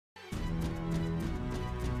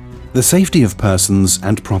The safety of persons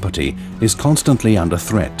and property is constantly under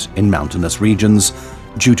threat in mountainous regions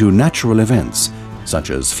due to natural events such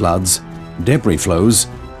as floods, debris flows,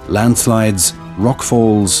 landslides,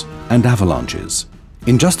 rockfalls, and avalanches.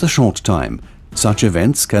 In just a short time, such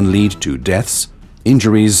events can lead to deaths,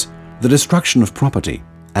 injuries, the destruction of property,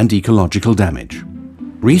 and ecological damage.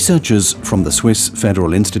 Researchers from the Swiss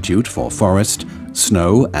Federal Institute for Forest,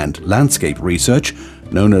 Snow and Landscape Research,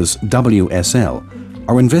 known as WSL,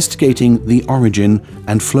 are investigating the origin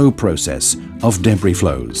and flow process of debris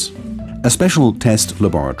flows. A special test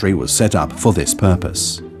laboratory was set up for this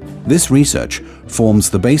purpose. This research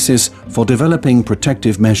forms the basis for developing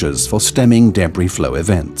protective measures for stemming debris flow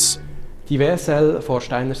events. At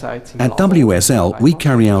WSL, we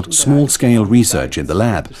carry out small-scale research in the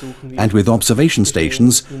lab, and with observation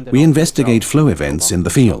stations, we investigate flow events in the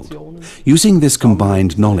field. Using this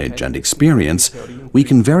combined knowledge and experience, we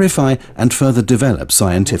can verify and further develop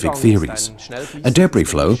scientific theories. A debris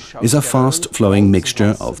flow is a fast-flowing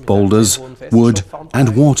mixture of boulders, wood,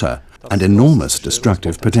 and water, and enormous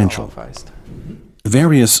destructive potential.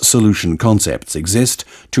 Various solution concepts exist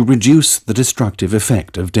to reduce the destructive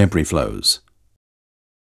effect of debris flows.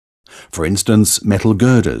 For instance, metal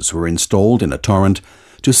girders were installed in a torrent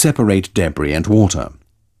to separate debris and water.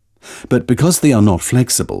 But because they are not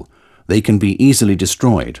flexible, they can be easily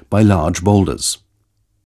destroyed by large boulders.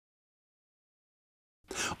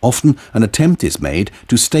 Often, an attempt is made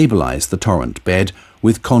to stabilize the torrent bed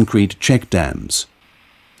with concrete check dams.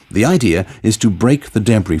 The idea is to break the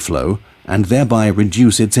debris flow and thereby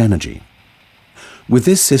reduce its energy. With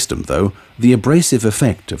this system, though, the abrasive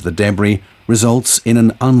effect of the debris results in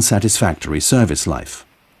an unsatisfactory service life.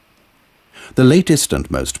 The latest and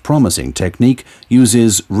most promising technique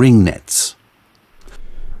uses ring nets.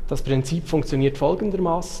 The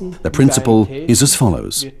principle is as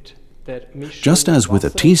follows. Just as with a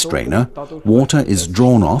tea strainer, water is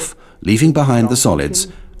drawn off, leaving behind the solids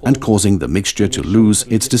and causing the mixture to lose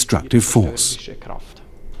its destructive force.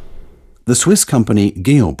 The Swiss company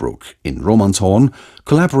Geobrugg in Romanshorn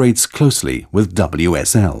collaborates closely with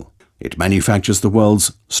WSL. It manufactures the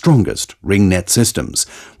world's strongest ring net systems,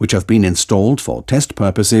 which have been installed for test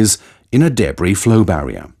purposes in a debris flow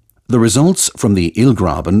barrier. The results from the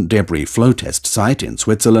Ilgraben debris flow test site in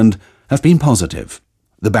Switzerland have been positive.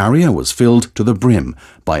 The barrier was filled to the brim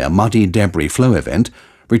by a muddy debris flow event,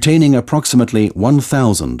 retaining approximately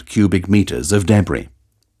 1,000 cubic meters of debris.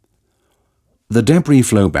 The debris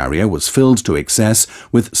flow barrier was filled to excess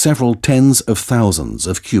with several tens of thousands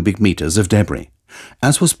of cubic meters of debris.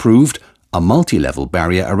 As was proved, a multi-level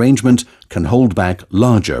barrier arrangement can hold back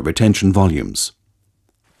larger retention volumes.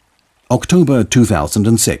 October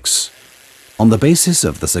 2006. On the basis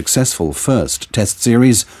of the successful first test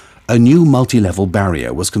series, a new multi-level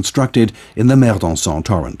barrier was constructed in the Merdanson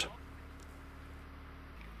torrent.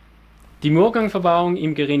 The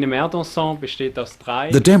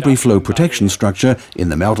debris flow protection structure in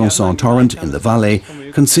the Merdanson torrent in the Valais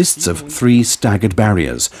consists of 3 staggered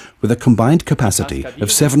barriers with a combined capacity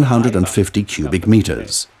of 750 cubic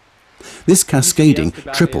meters. This cascading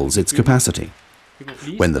triples its capacity.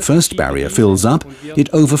 When the first barrier fills up, it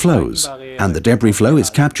overflows, and the debris flow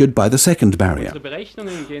is captured by the second barrier.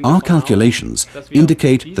 Our calculations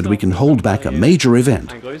indicate that we can hold back a major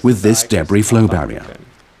event with this debris flow barrier.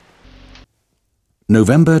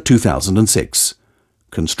 November 2006.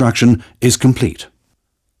 Construction is complete.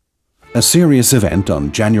 A serious event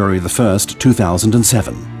on January the 1st,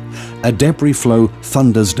 2007. A debris flow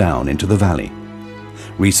thunders down into the valley.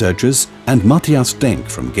 Researchers and Matthias Denk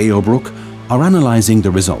from Geobrugg are analyzing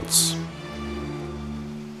the results.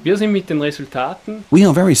 We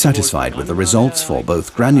are very satisfied with the results for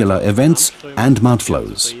both granular events and mud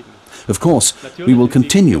flows. Of course, we will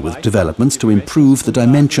continue with developments to improve the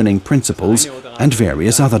dimensioning principles and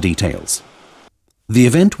various other details. The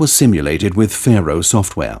event was simulated with Faro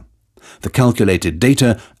software. The calculated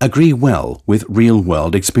data agree well with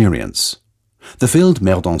real-world experience. The filled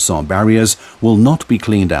Merdanson barriers will not be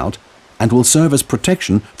cleaned out and will serve as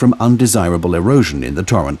protection from undesirable erosion in the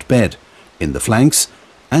torrent bed, in the flanks,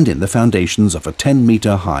 and in the foundations of a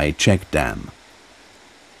 10-meter-high check dam.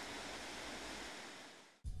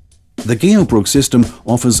 The Geobrugg system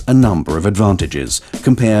offers a number of advantages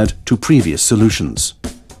compared to previous solutions.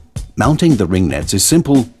 Mounting the ring nets is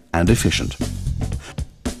simple and efficient.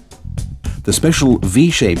 The special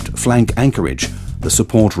V-shaped flank anchorage, the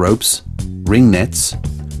support ropes, ring nets,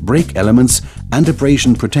 brake elements and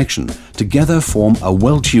abrasion protection together form a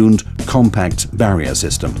well-tuned, compact barrier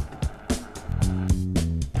system.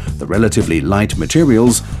 The relatively light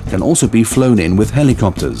materials can also be flown in with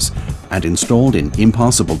helicopters, and installed in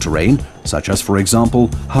impassable terrain, such as, for example,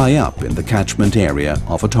 high up in the catchment area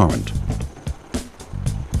of a torrent.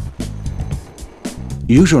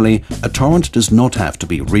 Usually, a torrent does not have to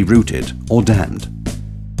be rerouted or dammed.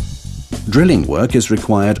 Drilling work is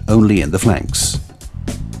required only in the flanks.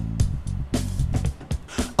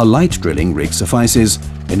 A light drilling rig suffices,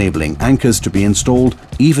 enabling anchors to be installed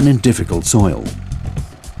even in difficult soil.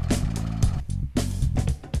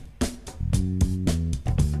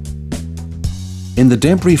 In the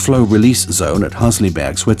debris flow release zone at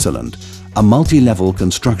Hasliberg, Switzerland, a multi-level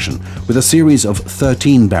construction with a series of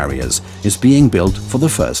 13 barriers is being built for the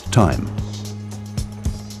first time.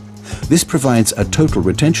 This provides a total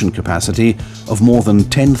retention capacity of more than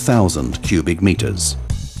 10,000 cubic meters.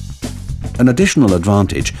 An additional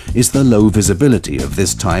advantage is the low visibility of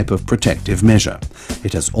this type of protective measure.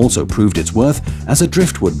 It has also proved its worth as a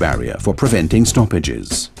driftwood barrier for preventing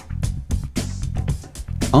stoppages.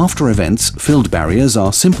 After events, filled barriers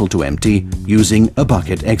are simple to empty using a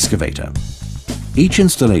bucket excavator. Each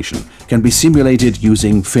installation can be simulated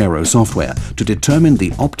using Faro software to determine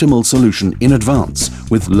the optimal solution in advance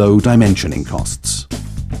with low dimensioning costs.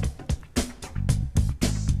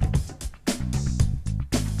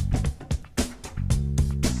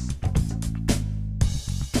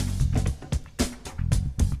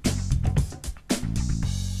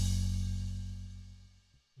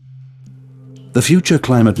 The future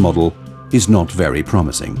climate model is not very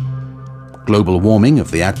promising. Global warming of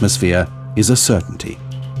the atmosphere is a certainty.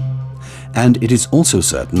 And it is also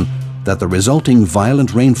certain that the resulting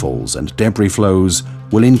violent rainfalls and debris flows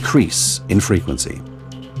will increase in frequency.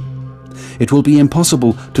 It will be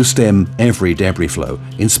impossible to stem every debris flow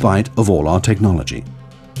in spite of all our technology.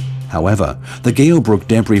 However, the Geobrugg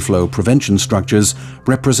debris flow prevention structures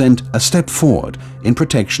represent a step forward in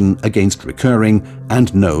protection against recurring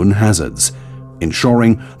and known hazards,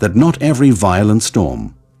 ensuring that not every violent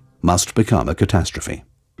storm must become a catastrophe.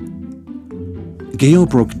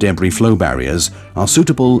 Geobrugg debris flow barriers are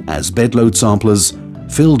suitable as bedload samplers,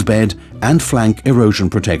 filled bed and flank erosion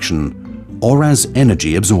protection, or as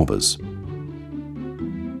energy absorbers.